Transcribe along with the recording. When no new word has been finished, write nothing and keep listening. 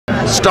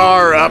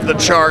Star of the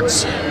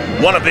charts,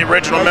 one of the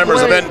original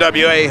members of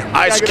NWA,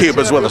 Ice Cube,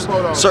 is with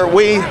us. Sir,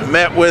 we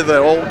met with an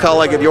old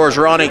colleague of yours,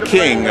 Ronnie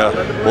King,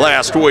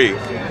 last week.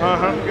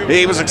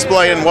 He was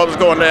explaining what was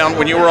going down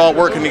when you were all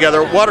working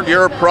together. What are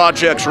your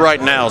projects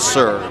right now,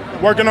 sir?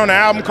 Working on an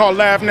album called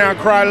Laugh Now,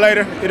 Cry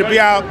Later. It'll be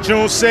out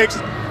June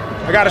 6th.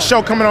 I got a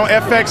show coming on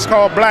FX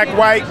called Black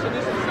White,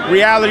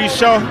 reality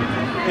show.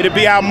 It'll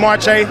be out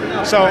March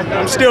 8th. So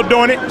I'm still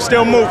doing it,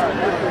 still moving.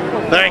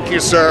 Thank you,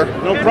 sir.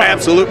 No problem.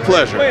 Absolute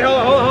pleasure. Wait,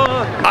 hold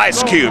on.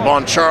 Ice Cube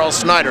on Charles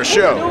Snider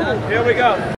Show. Here we go.